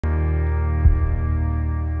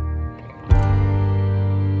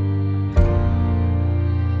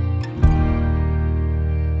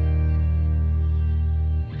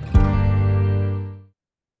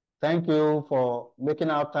Thank you for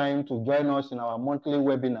making our time to join us in our monthly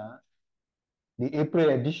webinar, the April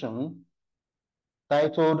edition,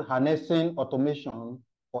 titled Harnessing Automation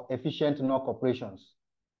for Efficient NOC Operations.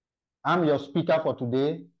 I'm your speaker for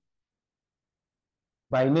today.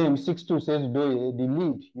 By name, Sixtus Ezeudoye, the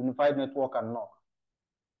lead Unified Network and NOC.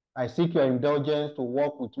 I seek your indulgence to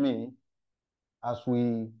work with me as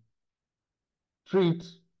we treat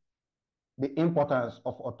the importance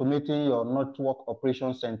of automating your network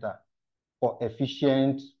operations center for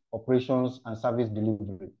efficient operations and service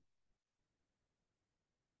delivery.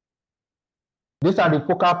 These are the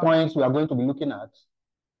focal points we are going to be looking at.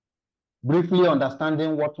 Briefly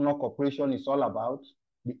understanding what NOC operation is all about,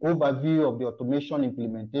 the overview of the automation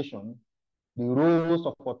implementation, the roles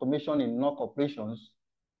of automation in NOC operations,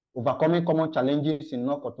 overcoming common challenges in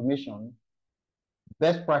NOC automation,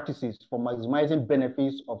 best practices for maximizing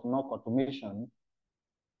benefits of NOC automation,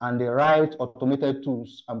 and the right automated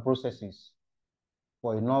tools and processes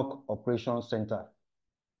for a NOC operations center.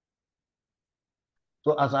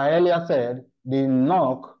 So as I earlier said, the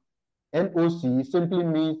NOC simply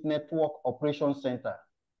means Network Operations Center,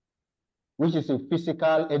 which is a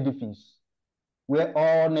physical edifice where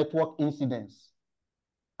all network incidents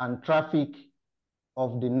and traffic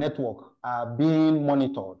of the network are being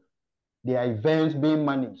monitored, their events being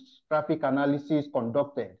managed, traffic analysis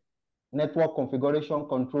conducted, network configuration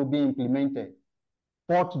control being implemented,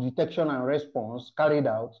 fault detection and response carried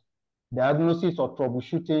out, diagnosis or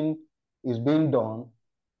troubleshooting is being done,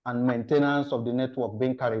 and maintenance of the network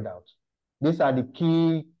being carried out. These are the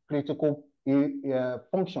key critical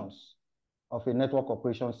functions of a network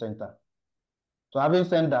operations center. So having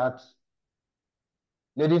said that,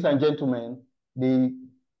 ladies and gentlemen, the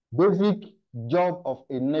basic job of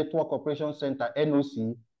a network operations center,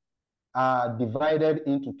 NOC, are divided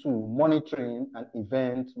into two: monitoring and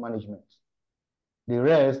event management. The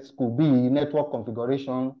rest could be network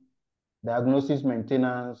configuration, diagnosis,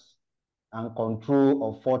 maintenance, and control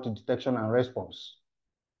of fault detection and response.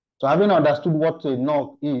 So having understood what a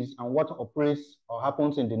NOC is and what operates or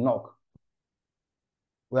happens in the NOC,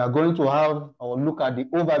 we are going to have or look at the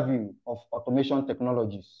overview of automation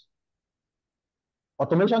technologies.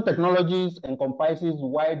 Automation technologies encompasses a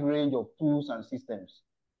wide range of tools and systems,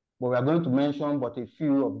 but we are going to mention but a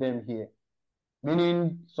few of them here,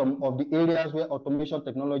 meaning some of the areas where automation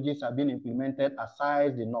technologies have been implemented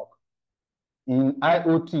aside the NOC. In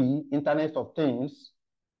IoT, Internet of Things,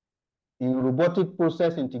 in robotic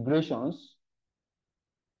process integrations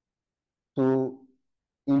to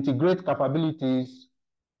integrate capabilities,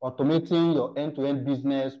 automating your end-to-end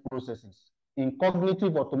business processes, in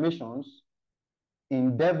cognitive automations,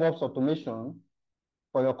 in DevOps automation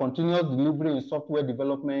for your continuous delivery in software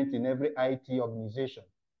development in every IT organization,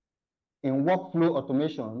 in workflow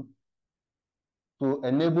automation to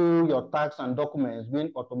enable your tasks and documents being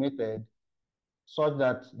automated such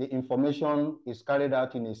that the information is carried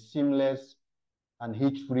out in a seamless and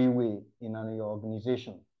hitch-free way in your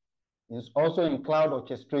organization. It's also in cloud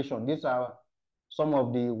orchestration. These are some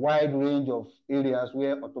of the wide range of areas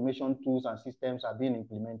where automation tools and systems are being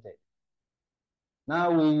implemented.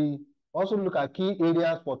 Now we also look at key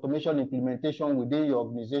areas for automation implementation within your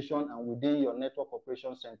organization and within your network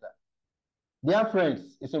operations center. Dear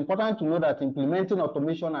friends, it's important to know that implementing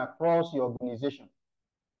automation across your organization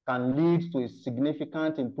can lead to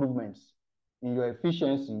significant improvements in your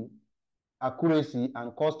efficiency, accuracy,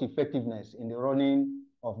 and cost effectiveness in the running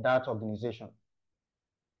of that organization.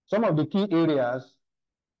 Some of the key areas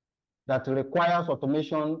that requires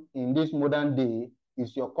automation in this modern day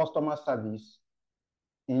is your customer service,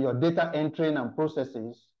 in your data entering and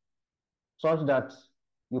processes, such that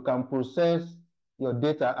you can process your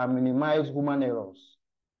data and minimize human errors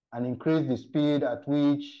and increase the speed at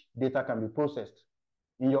which data can be processed.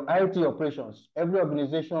 In your IT operations, every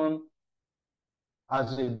organization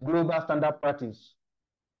as a global standard practice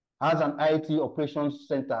has an IT operations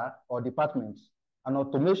center or department. An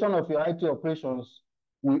automation of your IT operations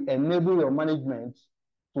will enable your management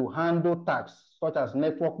to handle tasks such as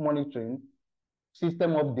network monitoring,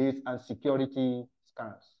 system updates, and security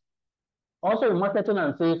scans. Also, in marketing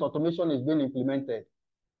and sales, automation is being implemented,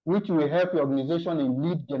 which will help your organization in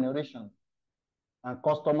lead generation and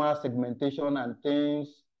customer segmentation and things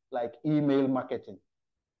like email marketing.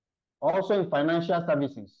 Also in financial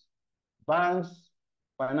services, banks,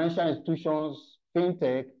 financial institutions,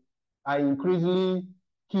 fintech are increasingly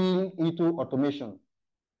keying into automation.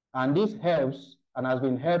 And this helps and has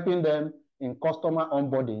been helping them in customer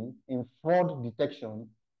onboarding, in fraud detection,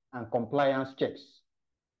 and compliance checks.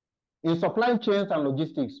 In supply chains and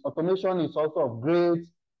logistics, automation is also of great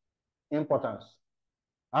importance.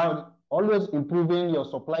 Always improving your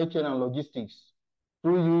supply chain and logistics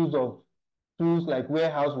through use of tools like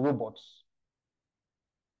warehouse robots,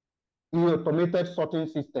 automated sorting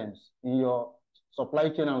systems in your supply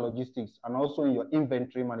chain and logistics, and also in your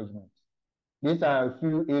inventory management. These are a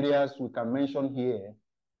few areas we can mention here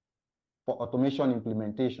for automation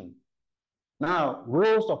implementation. Now,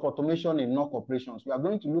 roles of automation in NOC operations. We are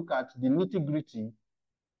going to look at the nitty-gritty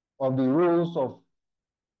of the roles of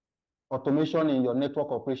automation in your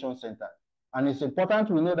network operations center. And it's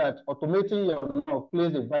important we know that automating your NOC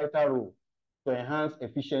plays a vital role to enhance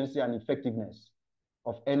efficiency and effectiveness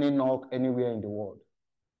of any NOC anywhere in the world.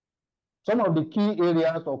 Some of the key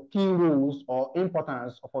areas or key roles or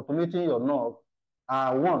importance of automating your NOC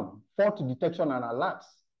are: 1, fault detection and alerts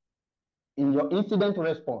in your incident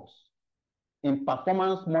response, in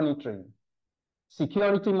performance monitoring,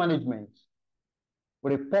 security management,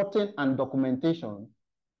 reporting and documentation,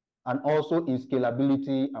 and also in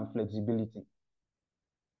scalability and flexibility.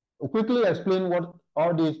 I'll quickly explain what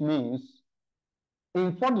all this means.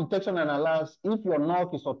 In fault detection and alerts, if your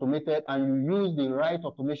NOC is automated and you use the right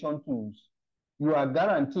automation tools, you are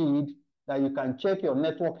guaranteed that you can check your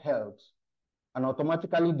network health and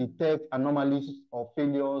automatically detect anomalies or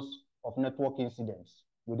failures of network incidents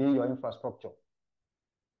within your infrastructure.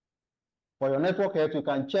 For your network health, you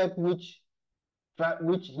can check which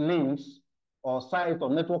links or sites or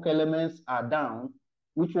network elements are down,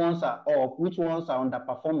 which ones are up, which ones are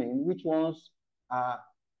underperforming, which ones are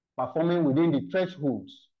performing within the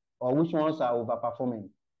thresholds, or which ones are overperforming.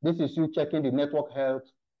 This is you checking the network health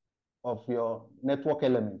of your network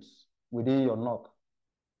elements within your NOC.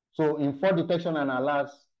 So in fault detection and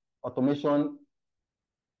alerts, automation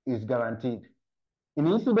is guaranteed. In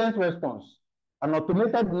incident response, an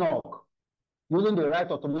automated NOC using the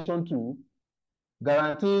right automation tool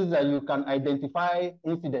guarantees that you can identify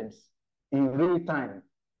incidents in real time.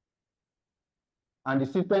 And the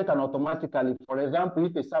system can automatically, for example,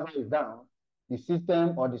 if a server is down, the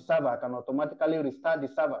system or the server can automatically restart the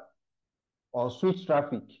server or switch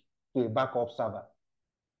traffic to a backup server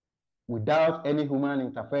without any human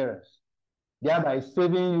interference, thereby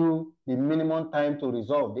saving you the minimum time to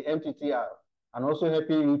resolve, the MTTR, and also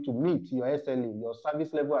helping you to meet your SLA, your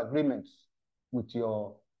service level agreements with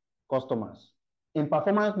your customers. In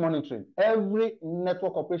performance monitoring, every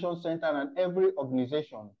network operations center and every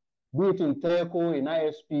organization, be it in telco, in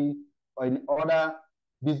ISP, or in other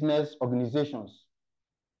business organizations,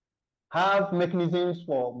 have mechanisms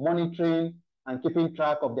for monitoring and keeping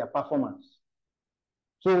track of their performance.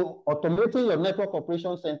 So automating your network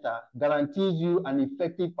operations center guarantees you an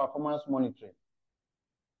effective performance monitoring.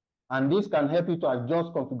 And this can help you to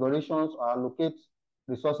adjust configurations or allocate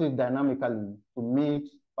resources dynamically to meet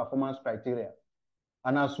performance criteria.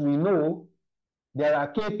 And as we know, there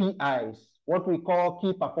are KPIs, what we call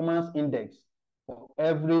key performance index, for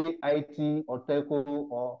every IT or telco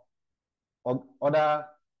or other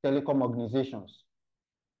telecom organizations.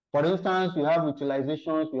 For instance, you have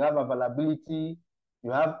utilizations, you have availability, you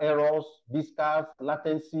have errors, discards,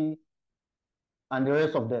 latency, and the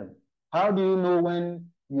rest of them. How do you know when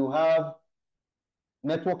you have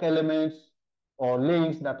network elements or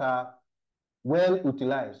links that are well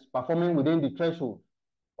utilized, performing within the threshold,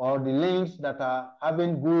 or the links that are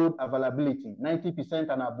having good availability, 90%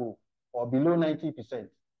 and above, or below 90%?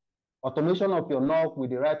 Automation of your NOC with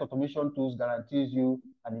the right automation tools guarantees you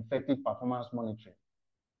an effective performance monitoring.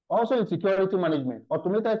 Also in security management,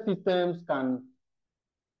 automated systems can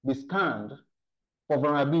be scanned for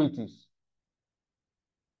vulnerabilities,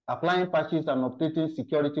 applying patches and updating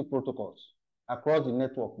security protocols across the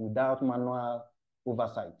network without manual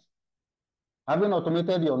oversight. Having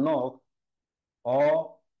automated your NOC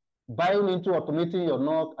or buying into automating your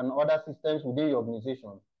NOC and other systems within your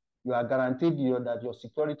organization, you are guaranteed that your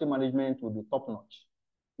security management will be top-notch.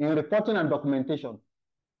 In reporting and documentation,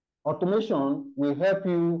 automation will help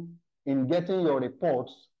you in getting your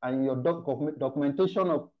reports and your documentation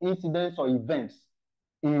of incidents or events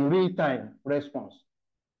in real-time response,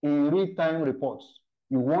 in real-time reports.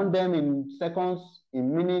 You want them in seconds,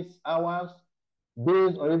 in minutes, hours,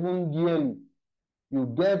 days, or even yearly. You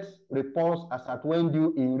get reports as at when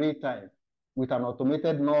due in real time with an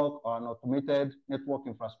automated NOC or an automated network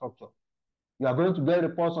infrastructure. You are going to get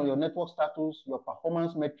reports on your network status, your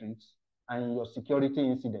performance metrics, and your security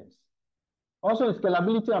incidents. Also, in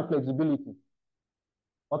scalability and flexibility,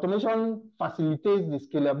 automation facilitates the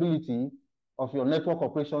scalability of your network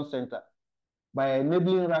operations center by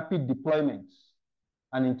enabling rapid deployments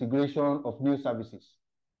and integration of new services.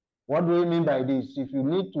 What do we mean by this? If you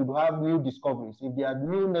need to have new discoveries, if there are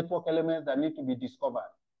new network elements that need to be discovered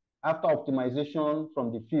after optimization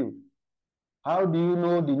from the field, How do you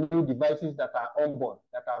know the new devices that are on board,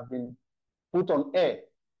 that have been put on air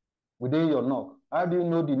within your NOC? How do you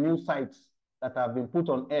know the new sites that have been put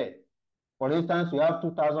on air? For instance, you have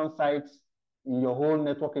 2,000 sites in your whole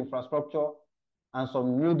network infrastructure, and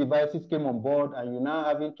some new devices came on board, and you're now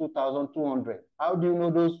having 2,200. How do you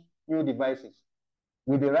know those new devices?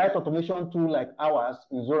 With the right automation tool like ours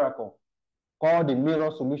in Zoracom, called the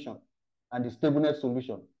mirror solution and the stablenet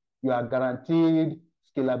solution, you are guaranteed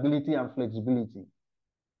scalability and flexibility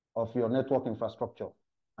of your network infrastructure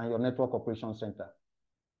and your network operation center.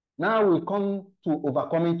 Now we come to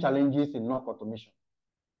overcoming challenges in NOC automation.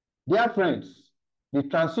 Dear friends, the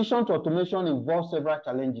transition to automation involves several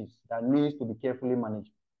challenges that needs to be carefully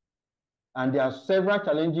managed. And there are several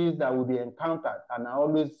challenges that will be encountered and are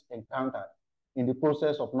always encountered in the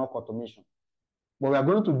process of NOC automation. But we are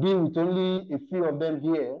going to deal with only a few of them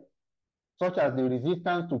here, such as the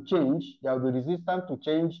resistance to change. There will be resistance to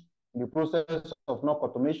change in the process of NOC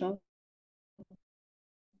automation.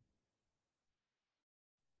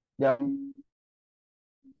 There will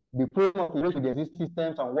be the problem of integration with the existing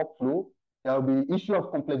systems and workflow. There will be issue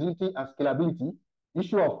of complexity and scalability,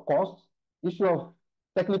 issue of cost, issue of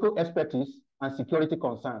technical expertise, and security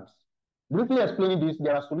concerns. Briefly explaining this,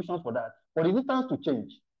 there are solutions for that. For resistance to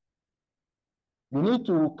change, you need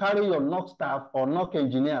to carry your NOC staff or NOC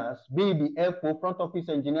engineers, be it the FO, front office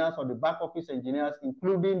engineers, or the back office engineers,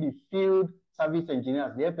 including the field service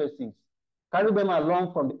engineers, the FSCs. Carry them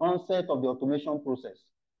along from the onset of the automation process.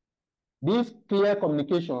 This clear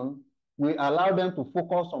communication will allow them to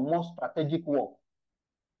focus on more strategic work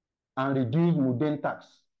and reduce mundane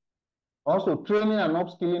tasks. Also, training and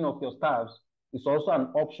upskilling of your staffs is also an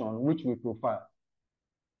option which we prefer.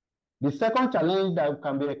 The second challenge that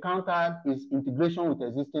can be encountered is integration with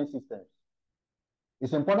existing systems.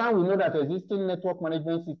 It's important we know that existing network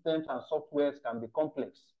management systems and softwares can be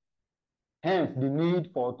complex, hence the need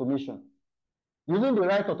for automation. Using the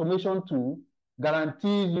right automation tool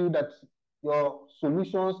guarantees you that your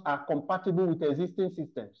solutions are compatible with existing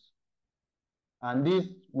systems, and this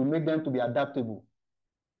will make them to be adaptable.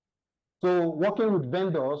 So working with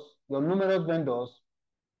vendors, your numerous vendors,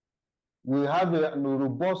 we have a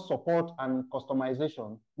robust support and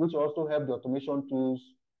customization, which also help the automation tools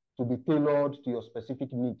to be tailored to your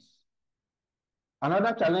specific needs.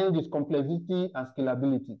 Another challenge is complexity and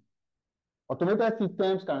scalability. Automated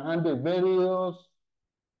systems can handle various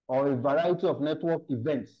or a variety of network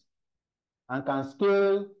events and can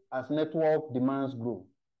scale as network demands grow.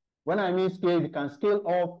 When I mean scale, it can scale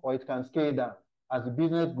up or it can scale down as the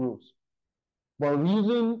business grows. But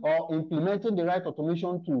using or implementing the right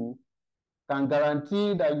automation tool can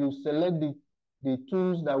guarantee that you select the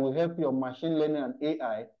tools that will help your machine learning and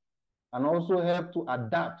AI, and also help to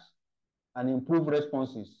adapt and improve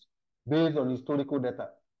responses based on historical data.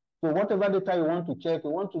 So whatever data you want to check, you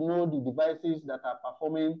want to know the devices that are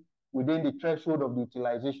performing within the threshold of the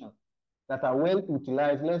utilization, that are well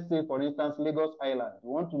utilized. Let's say, for instance, Lagos Island. You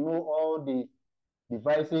want to know all the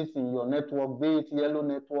devices in your network, be it yellow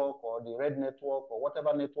network or the red network or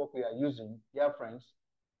whatever network we are using, dear friends.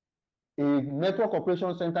 A network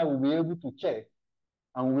operation center will be able to check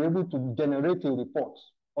and will be able to generate a report,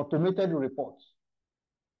 automated reports,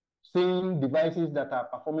 seeing devices that are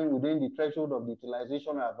performing within the threshold of the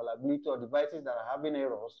utilization or availability, or devices that are having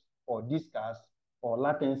errors or discards or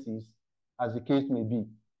latencies, as the case may be.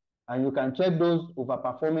 And you can check those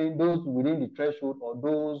overperforming, those within the threshold, or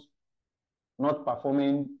those not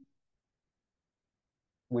performing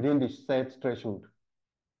within the set threshold.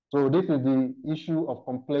 So this is the issue of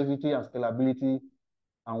complexity and scalability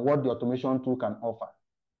and what the automation tool can offer.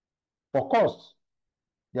 For cost,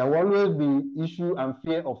 there will always be issue and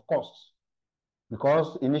fear of costs,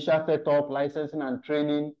 because initial setup, licensing, and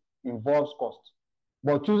training involves cost.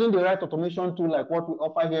 But choosing the right automation tool like what we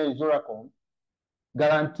offer here in Zoracom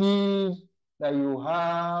guarantees that you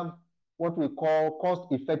have what we call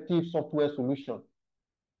cost-effective software solution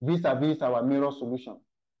vis-a-vis our mirror solution.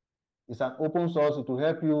 It's an open source. It will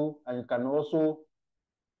help you, and you can also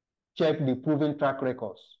check the proven track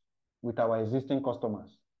records with our existing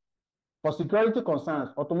customers. For security concerns,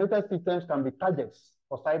 automated systems can be targets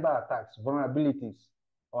for cyber attacks, vulnerabilities,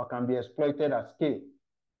 or can be exploited at scale.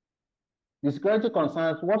 The security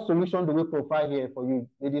concerns, what solution do we provide here for you,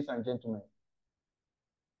 ladies and gentlemen?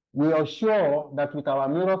 We assure that with our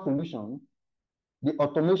mirror solution, the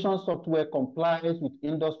automation software complies with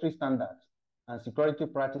industry standards and security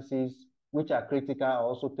practices, which are critical, are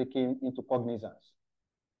also taken into cognizance.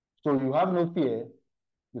 So you have no fear,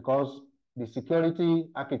 because the security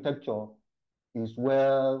architecture is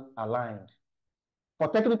well aligned. For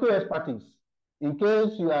technical expertise, in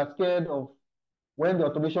case you are scared of When the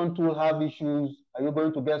automation tool have issues, are you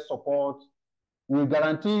going to get support? We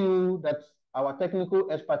guarantee you that our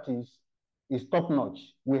technical expertise is top-notch.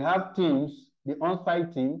 We have teams, the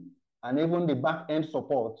on-site team, and even the back-end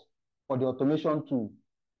support for the automation tool.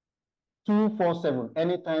 24/7,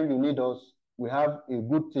 anytime you need us, we have a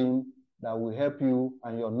good team that will help you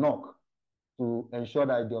and your NOC to ensure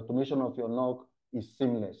that the automation of your NOC is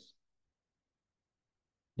seamless.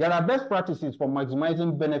 There are best practices for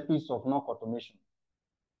maximizing benefits of NOC automation.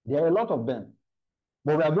 There are a lot of them,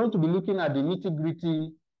 but we are going to be looking at the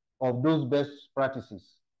nitty-gritty of those best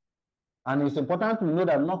practices. And it's important to know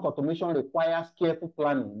that NOC automation requires careful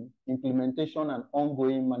planning, implementation, and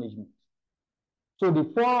ongoing management. So the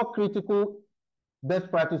 4 critical best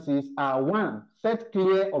practices are: 1, set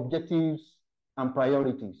clear objectives and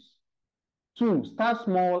priorities. 2, start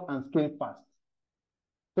small and scale fast.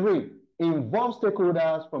 3, involve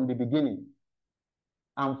stakeholders from the beginning.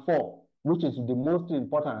 And 4, which is the most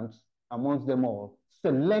important amongst them all,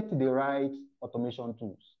 select the right automation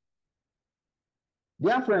tools.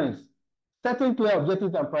 Dear friends, setting clear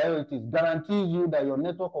objectives and priorities guarantees you that your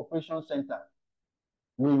network operations center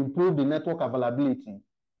will improve the network availability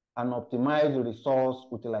and optimize the resource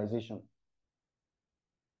utilization.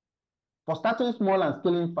 For starting small and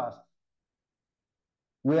scaling fast,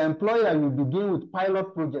 we employ that you begin with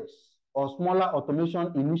pilot projects or smaller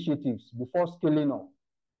automation initiatives before scaling up.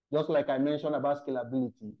 Just like I mentioned about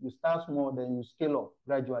scalability, you start small, then you scale up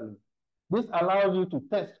gradually. This allows you to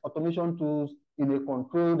test automation tools in a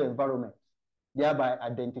controlled environment, thereby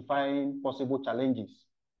identifying possible challenges.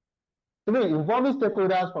 3, involving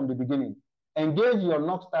stakeholders from the beginning. Engage your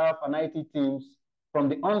NOC staff and IT teams from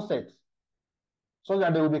the onset so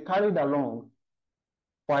that they will be carried along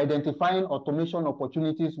for identifying automation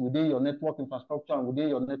opportunities within your network infrastructure and within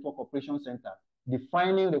your network operations center,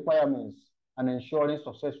 defining requirements, and ensuring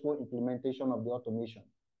successful implementation of the automation.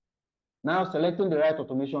 Now, selecting the right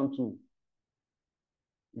automation tool.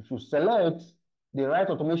 If you select the right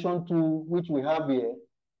automation tool, which we have here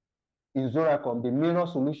in Zoracom, the mirror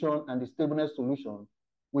solution and the stableness solution,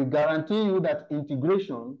 we guarantee you that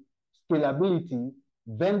integration, scalability,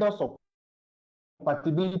 vendor support,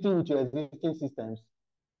 compatibility with your existing systems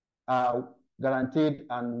are guaranteed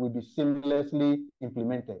and will be seamlessly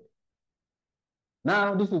implemented.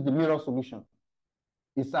 Now, this is the mirror solution.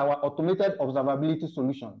 It's our automated observability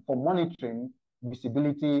solution for monitoring,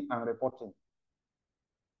 visibility, and reporting.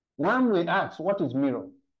 When we ask, what is mirror?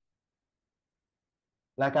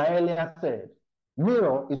 Like I earlier said,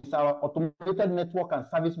 mirror is our automated network and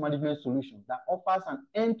service management solution that offers an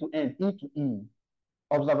end-to-end, E2E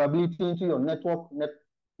observability into your network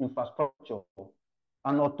infrastructure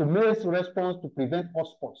and automates response to prevent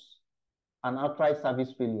hotspots and outright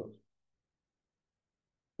service failures.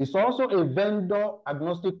 It's also a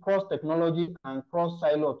vendor-agnostic cross-technology and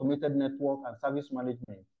cross-silo automated network and service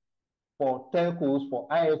management for telcos, for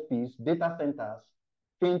ISPs, data centers,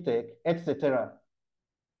 fintech, etc.,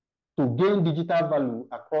 to gain digital value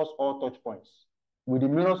across all touch points. With the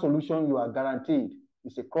mirror solution, you are guaranteed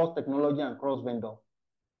it's a cross-technology and cross-vendor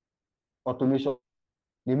automation.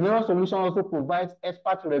 The mirror solution also provides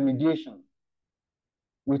expert remediation.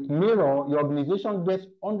 With mirror, your organization gets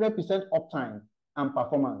 100% uptime and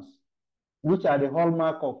performance, which are the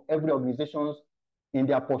hallmark of every organization in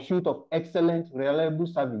their pursuit of excellent, reliable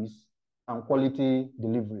service and quality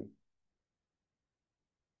delivery.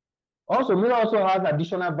 Also, mirror also has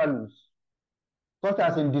additional values, such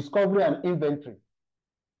as in discovery and inventory.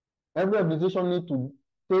 Every organization needs to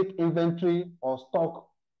take inventory or stock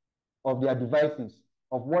of their devices,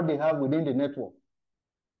 of what they have within the network.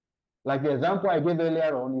 Like the example I gave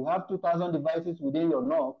earlier on, you have 2,000 devices within your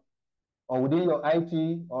NOC or within your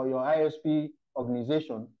IT or your ISP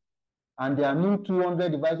organization, and there are new 200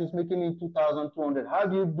 devices making it 2,200. How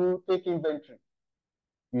do you take inventory?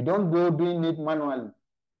 You don't go doing it manually.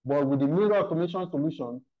 But with the mirror automation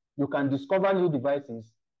solution, you can discover new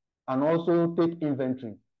devices and also take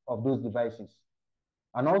inventory of those devices.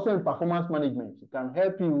 And also in performance management, it can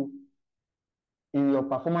help you in your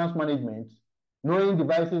performance management, knowing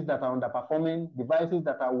devices that are underperforming, devices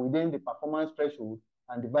that are within the performance threshold,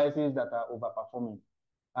 and devices that are overperforming.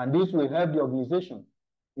 And this will help the organization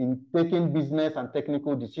in taking business and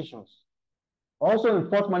technical decisions. Also in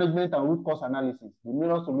fault management and root cause analysis, the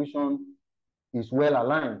mirror solution is well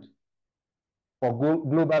aligned for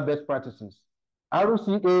global best practices.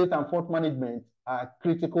 ROCAs and fault management are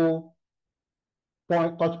critical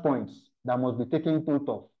touch points that must be taken note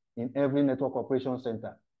of in every network operations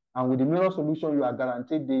center. And with the mirror solution, you are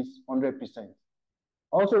guaranteed this 100%.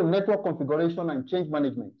 Also, in network configuration and change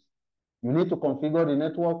management, you need to configure the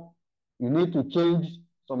network, you need to change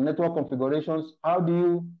some network configurations. How do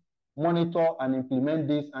you monitor and implement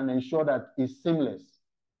this and ensure that it's seamless?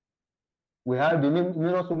 We have the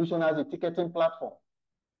mirror solution as a ticketing platform.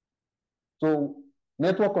 So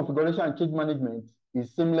network configuration and change management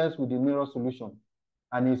is seamless with the mirror solution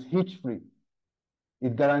and is hitch-free.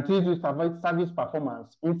 It guarantees you service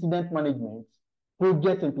performance, incident management,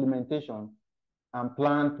 project implementation, and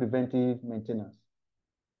planned preventive maintenance.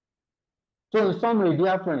 So in summary,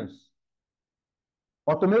 dear friends,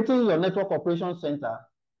 automating your network operations center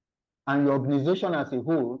and your organization as a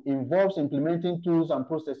whole involves implementing tools and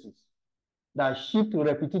processes that shift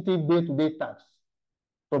repetitive day-to-day tasks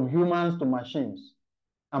from humans to machines.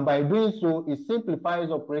 And by doing so, it simplifies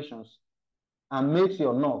operations and makes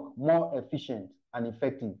your NOC more efficient and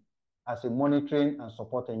effective as a monitoring and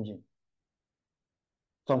support engine.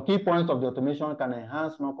 Some key points of the automation can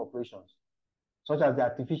enhance NOC operations, such as the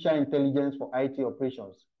artificial intelligence for IT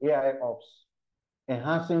operations, AI ops,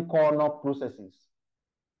 enhancing core NOC processes,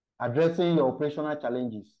 addressing your operational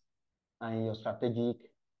challenges, and your strategic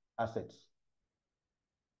assets.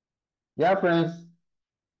 Dear friends,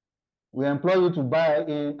 we employ you to buy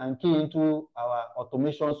in and key into our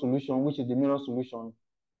automation solution, which is the mirror solution,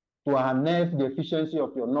 to harness the efficiency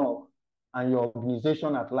of your NOC and your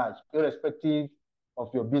organization at large, irrespective of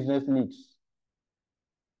your business needs.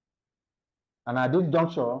 And at this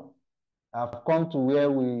juncture, I've come to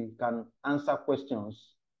where we can answer questions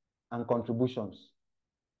and contributions.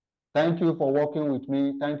 Thank you for working with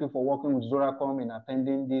me. Thank you for working with Zoracom in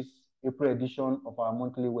attending this April edition of our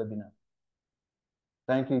monthly webinar.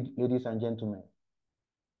 Thank you, ladies and gentlemen.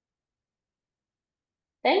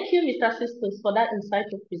 Thank you, Mr. Sixtus, for that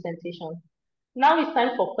insightful presentation. Now it's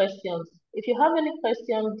time for questions. If you have any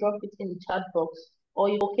questions, drop it in the chat box.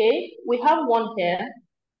 Okay, we have one here.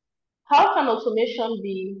 How can automation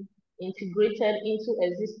be integrated into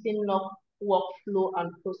existing NOC workflow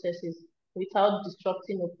and processes without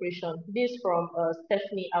disrupting operation? This from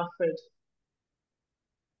Stephanie Alfred.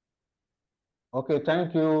 Okay,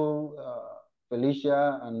 thank you,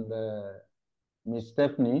 Felicia and Ms.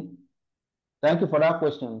 Stephanie. Thank you for that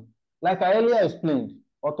question. Like I earlier explained,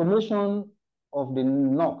 automation of the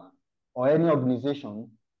NOC or any organization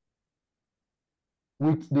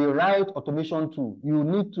with the right automation tool, you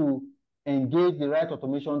need to engage the right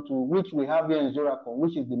automation tool, which we have here in Zoracom,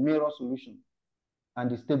 which is the mirror solution and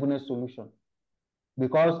the stableness solution,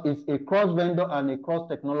 because it's a cross-vendor and a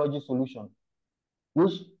cross-technology solution,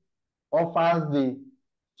 which offers the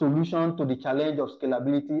solution to the challenge of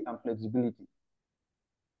scalability and flexibility.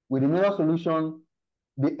 With the mirror solution,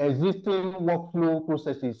 the existing workflow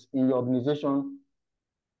processes in your organization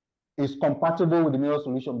is compatible with the mirror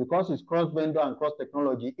solution because it's cross-vendor and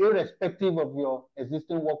cross-technology. Irrespective of your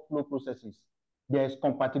existing workflow processes, there is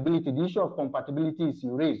compatibility. The issue of compatibility is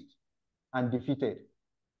erased and defeated.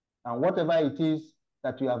 And whatever it is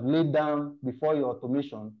that you have laid down before your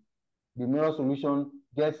automation, the mirror solution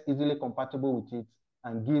gets easily compatible with it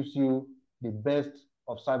and gives you the best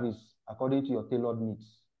of service according to your tailored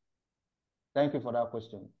needs. Thank you for that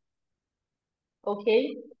question.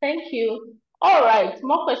 Okay, thank you. All right,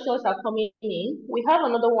 more questions are coming in. We have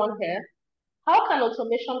another one here. How can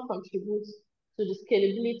automation contribute to the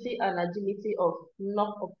scalability and agility of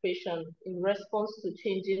NOC operation in response to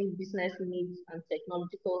changing business needs and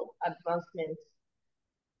technological advancements?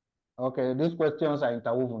 Okay, these questions are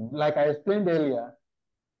interwoven. Like I explained earlier,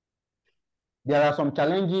 there are some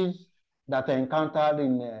challenges that are encountered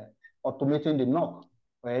in automating the NOC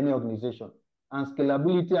or any organization, and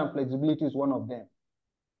scalability and flexibility is one of them.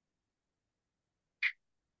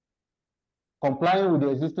 Complying with the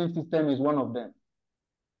existing system is one of them.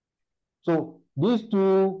 So these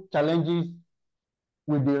two challenges,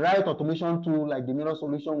 with the right automation tool like the mirror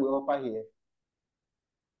solution we offer here,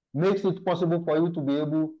 makes it possible for you to be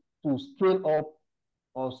able to scale up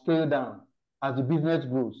or scale down as the business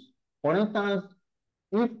grows. For instance,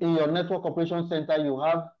 if in your network operations center you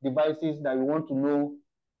have devices that you want to know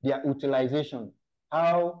their utilization,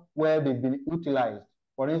 how well they've been utilized.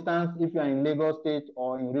 For instance, if you are in Lagos State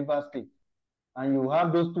or in Rivers State, and you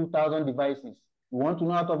have those 2,000 devices, you want to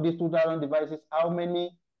know out of these 2,000 devices, how many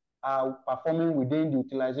are performing within the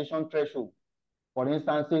utilization threshold. For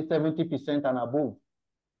instance, say 70% and above.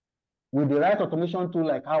 With the right automation tool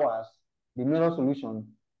like ours, the mirror solution,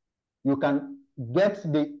 you can get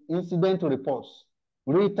the incident reports,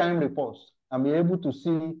 real-time reports, and be able to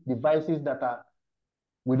see devices that are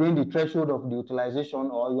within the threshold of the utilization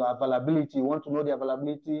or your availability. You want to know the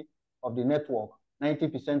availability of the network,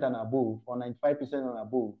 90% and above or 95% and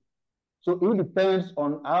above. So it depends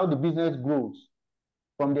on how the business grows.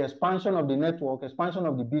 From the expansion of the network, expansion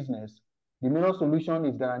of the business, the mirror solution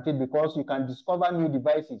is guaranteed because you can discover new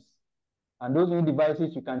devices, and those new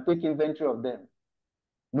devices, you can take inventory of them,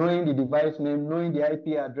 knowing the device name, knowing the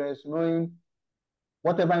IP address, knowing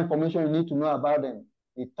whatever information you need to know about them.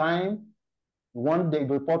 The time, you want the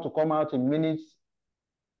report to come out in minutes,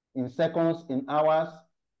 in seconds, in hours,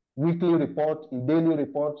 weekly report, in daily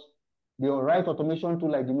reports. The right automation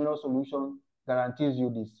tool like the mirror solution guarantees you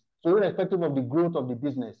this. So irrespective of the growth of the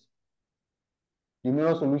business, the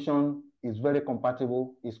mirror solution is very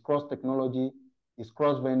compatible, is cross-technology, is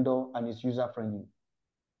cross-vendor, and is user-friendly.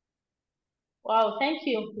 Wow, thank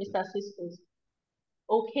you, Mr. Sixtus.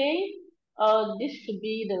 Okay, this should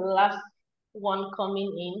be the last one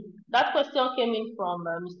coming in. That question came in from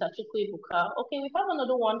Mr. Chukwuebuka. Okay, we have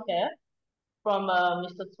another one here from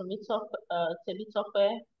Mr.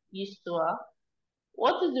 Temitope Yistua.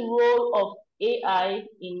 What is the role of AI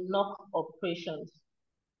in NOC operations?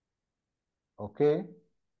 Okay.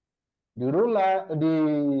 The role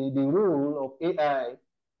of AI,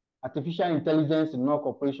 artificial intelligence in NOC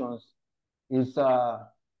operations, is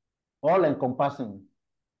all-encompassing.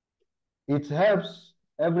 It helps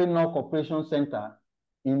every NOC operation center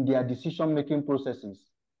in their decision-making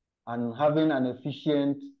processes and having an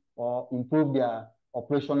efficient or improve their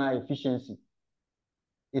operational efficiency.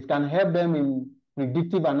 It can help them in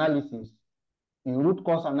predictive analysis, in root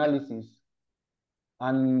cause analysis,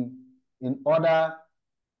 and in other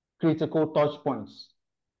critical touch points.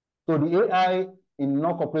 So the AI in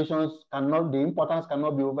NOC operations the importance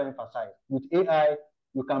cannot be overemphasized. With AI,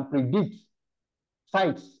 you can predict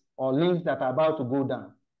sites or links that are about to go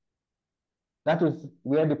down. That is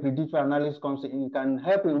where the predictive analysis comes in. It can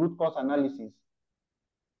help in root cause analysis.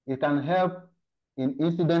 It can help in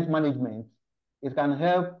incident management. It can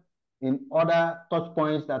help in other touch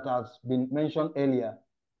points that has been mentioned earlier.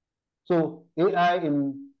 So AI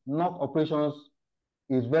in NOC operations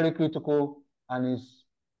is very critical and is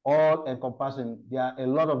all encompassing. There are a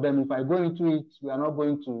lot of them. If I go into it, we are not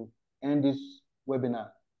going to end this webinar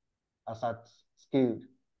as at scale.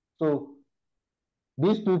 So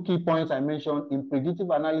these two key points I mentioned in predictive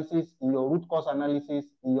analysis, in your root cause analysis,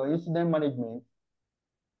 in your incident management,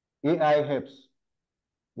 AI helps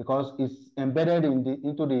because it's embedded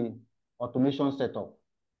into the automation setup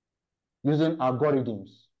using algorithms.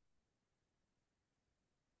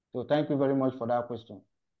 So thank you very much for that question.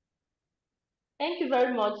 Thank you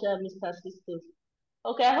very much, Mr. Sixtus.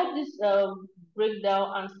 Okay, I hope this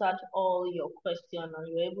breakdown answered all your questions and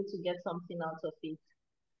you were able to get something out of it.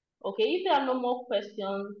 Okay, if there are no more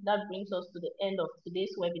questions, that brings us to the end of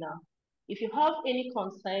today's webinar. If you have any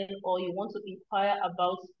concern or you want to inquire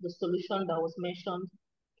about the solution that was mentioned,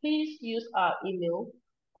 please use our email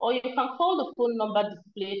or you can call the phone number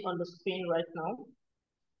displayed on the screen right now.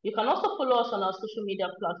 You can also follow us on our social media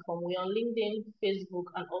platform. We're on LinkedIn, Facebook,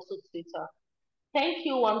 and also Twitter. Thank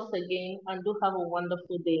you once again and do have a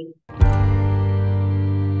wonderful day.